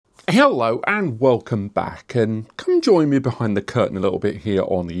Hello and welcome back, and come join me behind the curtain a little bit here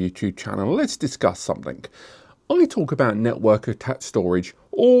on the YouTube channel. Let's discuss something. I talk about network attached storage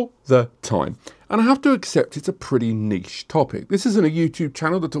all the time, and I have to accept it's a pretty niche topic. This isn't a YouTube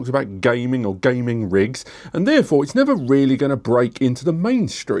channel that talks about gaming or gaming rigs, and therefore it's never really going to break into the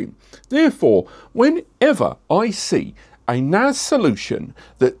mainstream. Therefore, whenever I see a NAS solution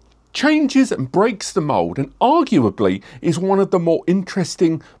that changes and breaks the mold and arguably is one of the more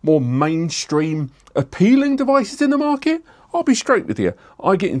interesting, more mainstream appealing devices in the market, I'll be straight with you,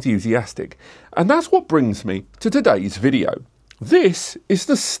 I get enthusiastic. And that's what brings me to today's video. This is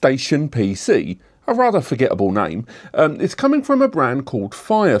the StationPC, a rather forgettable name. It's coming from a brand called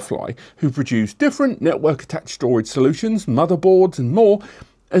Firefly, who produce different network attached storage solutions, motherboards and more.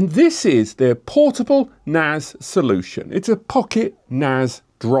 And this is their portable NAS solution. It's a pocket NAS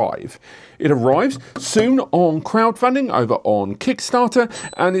drive. It arrives soon on crowdfunding over on Kickstarter,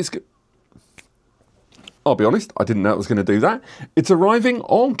 and I'll be honest, I didn't know it was going to do that. It's arriving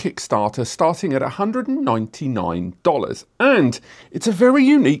on Kickstarter starting at $199, and it's a very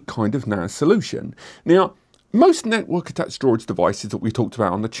unique kind of NAS solution. Now, most network attached storage devices that we talked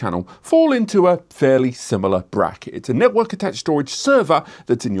about on the channel fall into a fairly similar bracket. It's a network attached storage server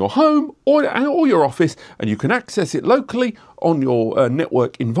that's in your home or your office, and you can access it locally on your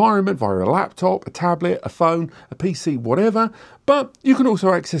network environment via a laptop, a tablet, a phone, a PC, whatever. But you can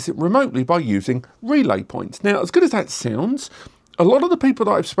also access it remotely by using relay points. Now, as good as that sounds, a lot of the people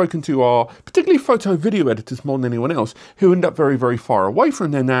that I've spoken to are particularly photo video editors more than anyone else who end up very, very far away from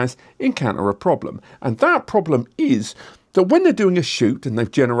their NAS encounter a problem. And that problem is that when they're doing a shoot and they've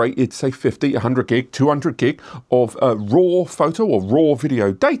generated, say, 50, 100 gig, 200 gig of raw photo or raw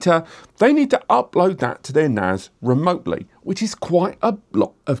video data, they need to upload that to their NAS remotely, which is quite a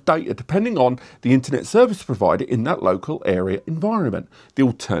lot of data depending on the internet service provider in that local area environment. The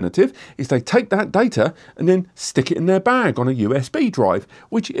alternative is they take that data and then stick it in their bag on a USB drive,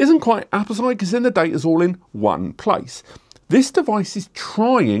 which isn't quite apples-like because then the data's all in one place. This device is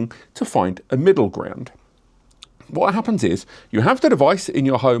trying to find a middle ground. What happens is you have the device in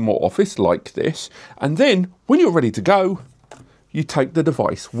your home or office like this, and then when you're ready to go, you take the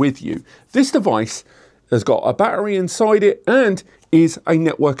device with you. This device has got a battery inside it and is a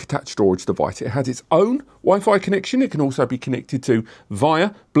network attached storage device. It has its own Wi-Fi connection. It can also be connected to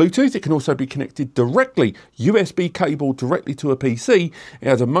via Bluetooth. It can also be connected directly, USB cable directly to a PC. It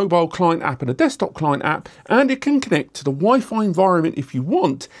has a mobile client app and a desktop client app, and it can connect to the Wi-Fi environment if you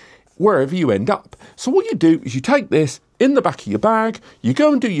want, wherever you end up. So what you do is you take this in the back of your bag, you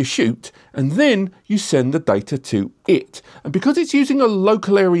go and do your shoot, and then you send the data to it. And because it's using a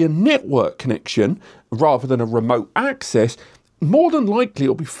local area network connection rather than a remote access, more than likely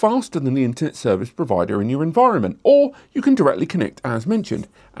it'll be faster than the internet service provider in your environment, or you can directly connect as mentioned.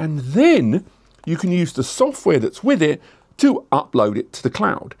 And then you can use the software that's with it to upload it to the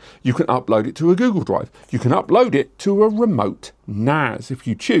cloud. You can upload it to a Google Drive. You can upload it to a remote NAS if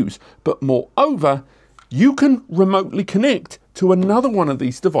you choose. But moreover, you can remotely connect to another one of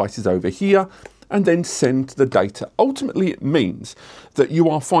these devices over here and then send the data. Ultimately, it means that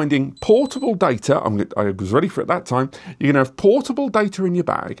you are finding portable data. I was ready for it that time. You're going to have portable data in your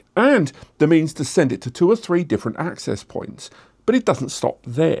bag and the means to send it to 2 or 3 different access points. But it doesn't stop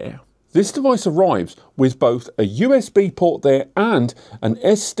there. This device arrives with both a USB port there and an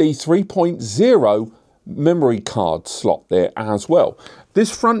SD 3.0 memory card slot there as well.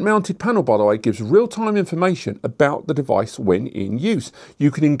 This front mounted panel, by the way, gives real-time information about the device when in use.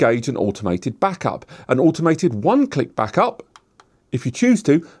 You can engage an automated backup, an automated one-click backup, if you choose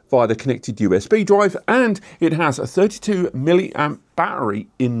to, via the connected USB drive, and it has a 32 milliamp battery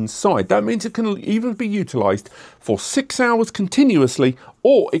inside. That means it can even be utilized for 6 hours continuously,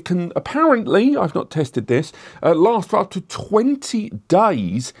 or it can apparently, I've not tested this, last for up to 20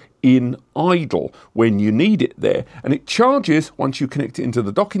 days in idle when you need it there. And it charges once you connect it into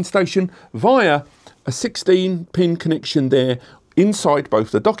the docking station via a 16-pin connection there inside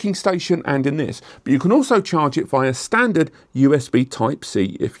both the docking station and in this. But you can also charge it via standard USB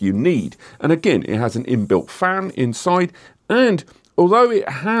Type-C if you need. And again, it has an inbuilt fan inside, and although it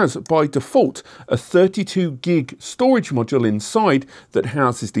has by default a 32 gig storage module inside that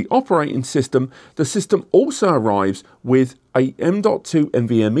houses the operating system, the system also arrives with a M.2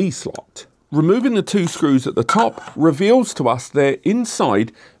 NVMe slot. Removing the 2 screws at the top reveals to us there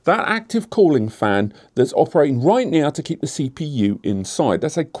inside that active cooling fan that's operating right now to keep the CPU inside.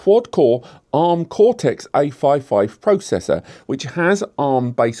 That's a quad-core ARM Cortex-A55 processor, which has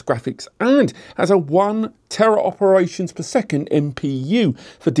ARM-based graphics and has a 1 tera operations per second MPU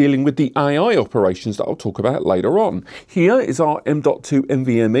for dealing with the AI operations that I'll talk about later on. Here is our M.2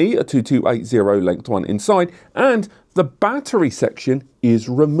 NVMe, a 2280 length one inside, and the battery section is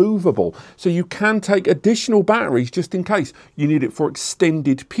removable. So you can take additional batteries just in case you need it for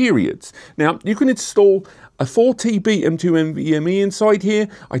extended periods. Now, you can install a 4TB M.2 NVMe inside here.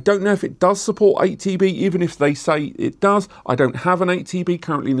 I don't know if it does support 8TB, even if they say it does. I don't have an 8TB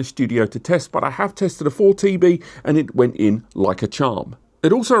currently in the studio to test, but I have tested a 4TB and it went in like a charm.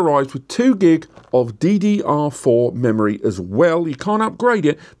 It also arrives with 2 gig of DDR4 memory as well. You can't upgrade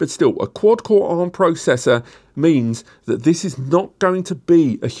it, but still, a quad-core ARM processor means that this is not going to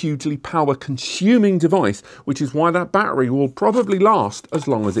be a hugely power-consuming device, which is why that battery will probably last as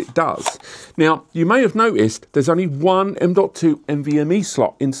long as it does. Now, you may have noticed there's only one M.2 NVMe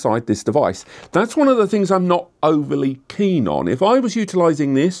slot inside this device. That's one of the things I'm not overly keen on. If I was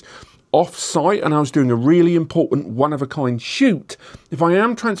utilizing this off-site and I was doing a really important one-of-a-kind shoot, if I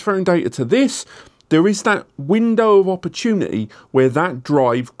am transferring data to this, there is that window of opportunity where that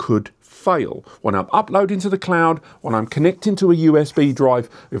drive could fail. When I'm uploading to the cloud, when I'm connecting to a USB drive,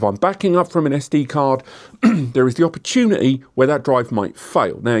 if I'm backing up from an SD card, there is the opportunity where that drive might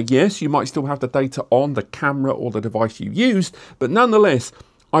fail. Now, yes, you might still have the data on the camera or the device you used, but nonetheless,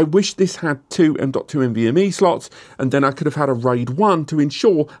 I wish this had 2 M.2 NVMe slots, and then I could have had a RAID 1 to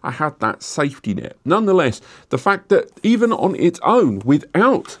ensure I had that safety net. Nonetheless, the fact that even on its own,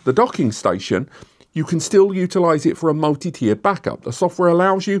 without the docking station, you can still utilize it for a multi-tiered backup. The software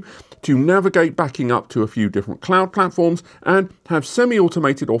allows you to navigate backing up to a few different cloud platforms and have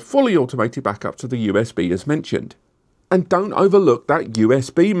semi-automated or fully automated backup to the USB as mentioned. And don't overlook that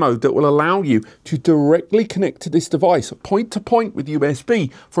USB mode that will allow you to directly connect to this device point to point with USB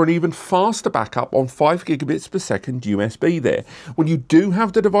for an even faster backup on 5 gigabits per second USB there. When you do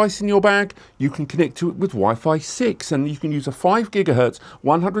have the device in your bag, you can connect to it with Wi-Fi 6 and you can use a 5 gigahertz,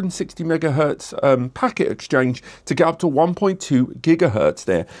 160 megahertz packet exchange to get up to 1.2 gigahertz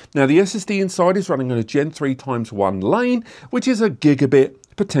there. Now the SSD inside is running on a Gen 3 × 1 lane, which is a gigabit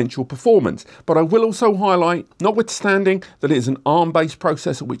potential performance. But I will also highlight, notwithstanding that it is an ARM-based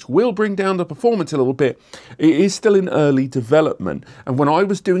processor which will bring down the performance a little bit, it is still in early development. And when I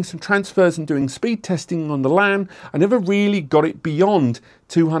was doing some transfers and doing speed testing on the LAN, I never really got it beyond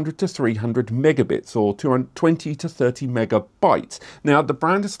 200 to 300 megabits or 220 to 30 megabytes. Now, the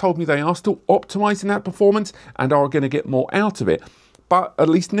brand has told me they are still optimizing that performance and are going to get more out of it. But at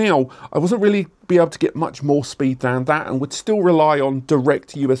least now, I wasn't really be able to get much more speed than that and would still rely on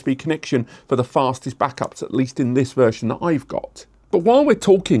direct USB connection for the fastest backups, at least in this version that I've got. But while we're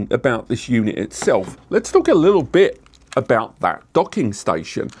talking about this unit itself, let's talk a little bit about that docking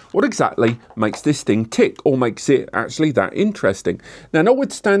station. What exactly makes this thing tick or makes it actually that interesting? Now,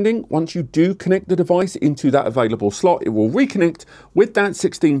 notwithstanding, once you do connect the device into that available slot, it will reconnect with that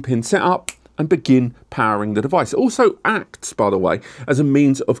 16-pin setup and begin powering the device. It also acts, by the way, as a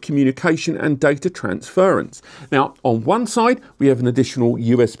means of communication and data transference. Now, on one side, we have an additional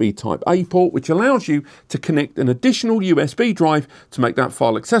USB Type A port, which allows you to connect an additional USB drive to make that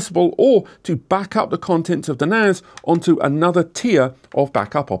file accessible or to back up the contents of the NAS onto another tier of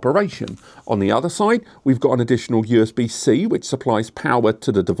backup operation. On the other side, we've got an additional USB-C, which supplies power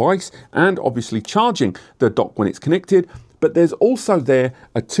to the device and obviously charging the dock when it's connected. But there's also there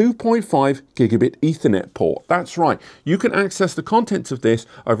a 2.5 gigabit Ethernet port. That's right, you can access the contents of this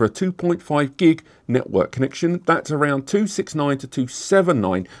over a 2.5 gig network connection. That's around 269 to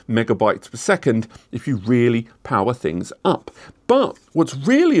 279 megabytes per second if you really power things up. But what's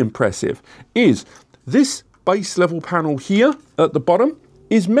really impressive is this base level panel here at the bottom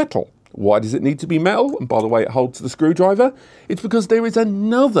is metal. Why does it need to be metal? And by the way, it holds the screwdriver. It's because there is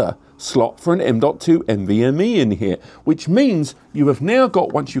another slot for an M.2 NVMe in here, which means you have now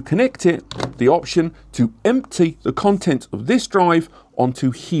got, once you connect it, the option to empty the contents of this drive onto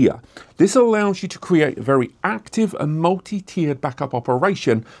here. This allows you to create a very active and multi-tiered backup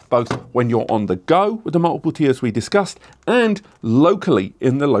operation, both when you're on the go with the multiple tiers we discussed and locally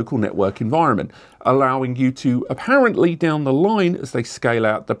in the local network environment, allowing you to apparently down the line, as they scale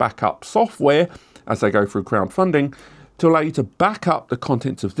out the backup software, as they go through crowdfunding, to allow you to back up the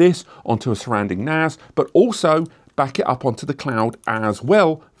contents of this onto a surrounding NAS, but also back it up onto the cloud as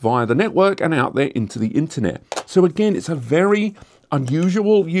well via the network and out there into the internet. So again, it's a very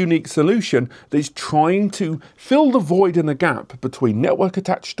unusual, unique solution that is trying to fill the void and the gap between network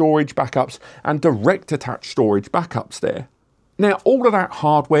attached storage backups and direct attached storage backups there. Now, all of that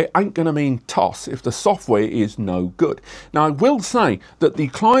hardware ain't going to mean toss if the software is no good. Now, I will say that the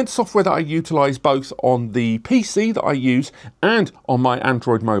client software that I utilize both on the PC that I use and on my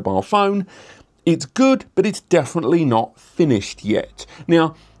Android mobile phone, it's good, but it's definitely not finished yet.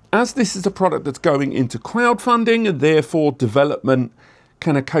 Now, as this is a product that's going into crowdfunding and therefore development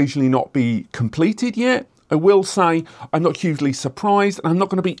can occasionally not be completed yet, I will say I'm not hugely surprised, and I'm not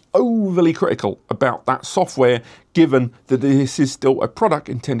going to be overly critical about that software, given that this is still a product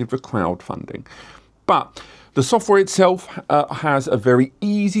intended for crowdfunding. But the software itself has a very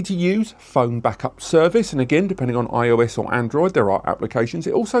easy to use phone backup service, and again, depending on iOS or Android, there are applications.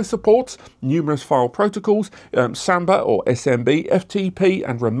 It also supports numerous file protocols, Samba or SMB, FTP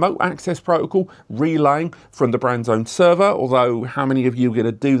and remote access protocol, relaying from the brand's own server, although how many of you are going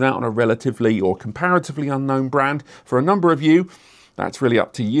to do that on a relatively or comparatively unknown brand? For a number of you, that's really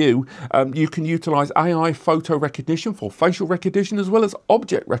up to you. You can utilize AI photo recognition for facial recognition as well as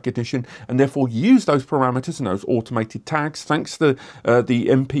object recognition, and therefore use those parameters and those automated tags thanks to the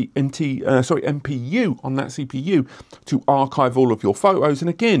MPU on that CPU to archive all of your photos. And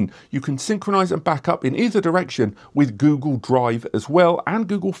again, you can synchronize and back up in either direction with Google Drive as well, and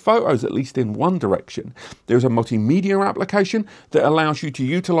Google Photos, at least in one direction. There's a multimedia application that allows you to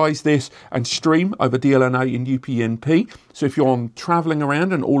utilize this and stream over DLNA and UPnP. So if you're traveling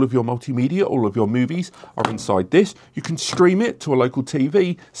around and all of your multimedia, all of your movies are inside this, you can stream it to a local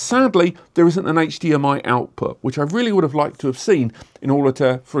TV. Sadly, there isn't an HDMI output, which I really would have liked to have seen in order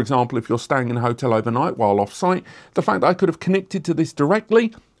to, for example, if you're staying in a hotel overnight while off-site, the fact that I could have connected to this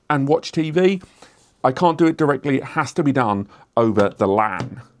directly and watch TV, I can't do it directly. It has to be done over the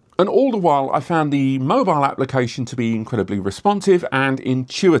LAN. And all the while, I found the mobile application to be incredibly responsive and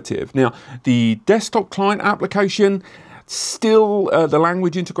intuitive. Now, the desktop client application, still, the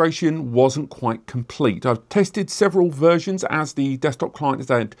language integration wasn't quite complete. I've tested several versions as the desktop client has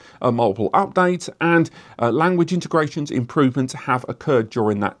had multiple updates, and language integrations improvements have occurred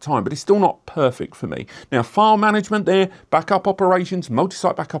during that time, but it's still not perfect for me. Now, file management there, backup operations,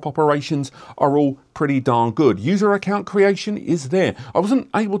 multi-site backup operations are all pretty darn good. User account creation is there. I wasn't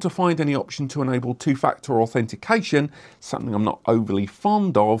able to find any option to enable two-factor authentication, something I'm not overly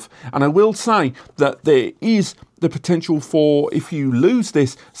fond of, and I will say that there is the potential for, if you lose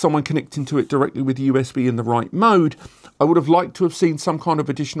this, someone connecting to it directly with USB in the right mode. I would have liked to have seen some kind of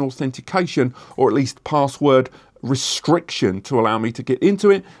additional authentication, or at least password restriction to allow me to get into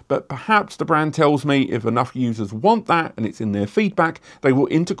it, but perhaps the brand tells me if enough users want that and it's in their feedback, they will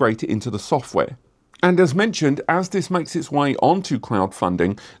integrate it into the software. And as mentioned, as this makes its way onto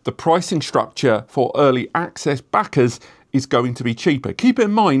crowdfunding, the pricing structure for early access backers is going to be cheaper. Keep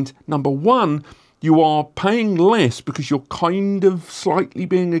in mind, number one, you are paying less because you're kind of slightly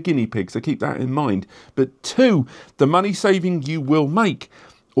being a guinea pig, so keep that in mind. But two, the money saving you will make,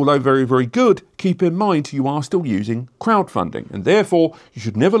 although very, very good, keep in mind you are still using crowdfunding, and therefore you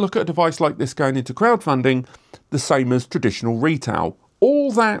should never look at a device like this going into crowdfunding the same as traditional retail.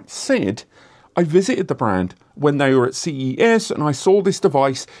 All that said, I visited the brand when they were at CES and I saw this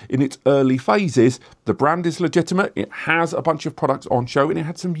device in its early phases. The brand is legitimate, it has a bunch of products on show, and it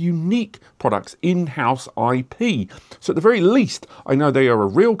had some unique products, in-house IP. So at the very least, I know they are a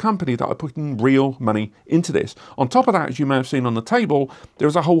real company that are putting real money into this. On top of that, as you may have seen on the table,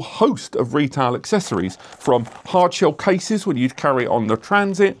 there's a whole host of retail accessories, from hard shell cases when you'd carry it on the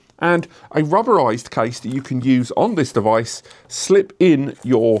transit, and a rubberized case that you can use on this device, slip in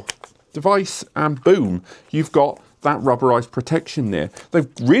your device, and boom, you've got that rubberized protection there. They've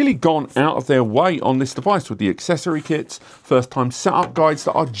really gone out of their way on this device with the accessory kits, first time setup guides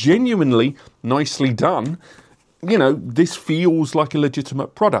that are genuinely nicely done. You know, this feels like a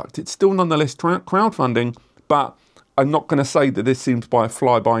legitimate product. It's still nonetheless crowdfunding, but I'm not going to say that this seems by a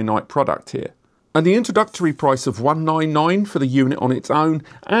fly-by-night product here. And the introductory price of $199 for the unit on its own,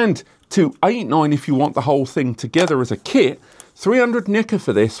 and $289 if you want the whole thing together as a kit, 300 NICA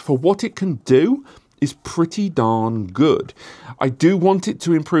for this, for what it can do, is pretty darn good. I do want it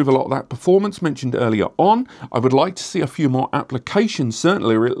to improve a lot of that performance mentioned earlier on. I would like to see a few more applications,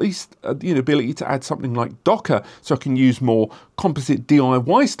 certainly, or at least the ability to add something like Docker, so I can use more composite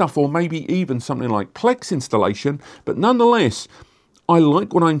DIY stuff, or maybe even something like Plex installation. But nonetheless, I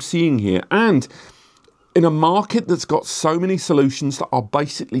like what I'm seeing here. And in a market that's got so many solutions that are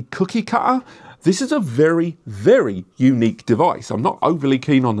basically cookie cutter, this is a very, very unique device. I'm not overly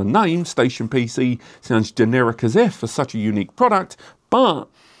keen on the name. StationPC sounds generic as F for such a unique product, but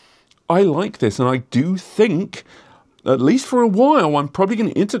I like this, and I do think at least for a while, I'm probably going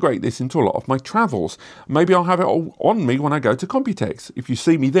to integrate this into a lot of my travels. Maybe I'll have it all on me when I go to Computex. If you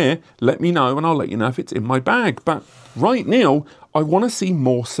see me there, let me know and I'll let you know if it's in my bag. But right now, I want to see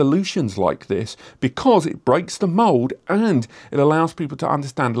more solutions like this because it breaks the mold and it allows people to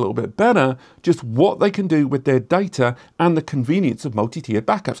understand a little bit better just what they can do with their data and the convenience of multi-tiered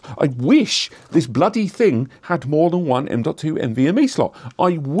backups. I wish this bloody thing had more than one M.2 NVMe slot.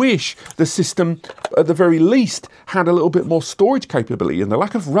 I wish the system, at the very least, had a little bit more storage capability, and the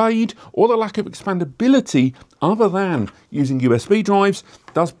lack of RAID or the lack of expandability other than using USB drives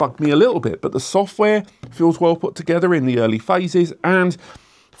does bug me a little bit, but the software feels well put together in the early phases, and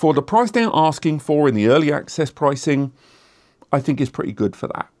for the price they're asking for in the early access pricing, I think is pretty good for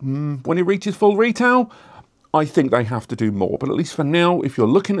that. When it reaches full retail, I think they have to do more, but at least for now, if you're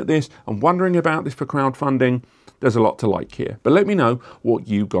looking at this and wondering about this for crowdfunding, there's a lot to like here. But let me know what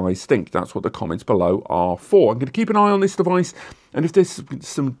you guys think. That's what the comments below are for. I'm going to keep an eye on this device, and if there's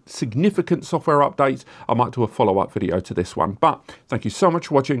some significant software updates, I might do a follow-up video to this one. But thank you so much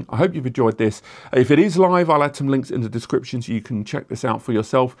for watching. I hope you've enjoyed this. If it is live, I'll add some links in the description so you can check this out for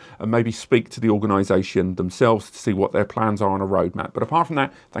yourself and maybe speak to the organisation themselves to see what their plans are on a roadmap. But apart from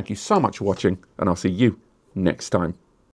that, thank you so much for watching, and I'll see you next time.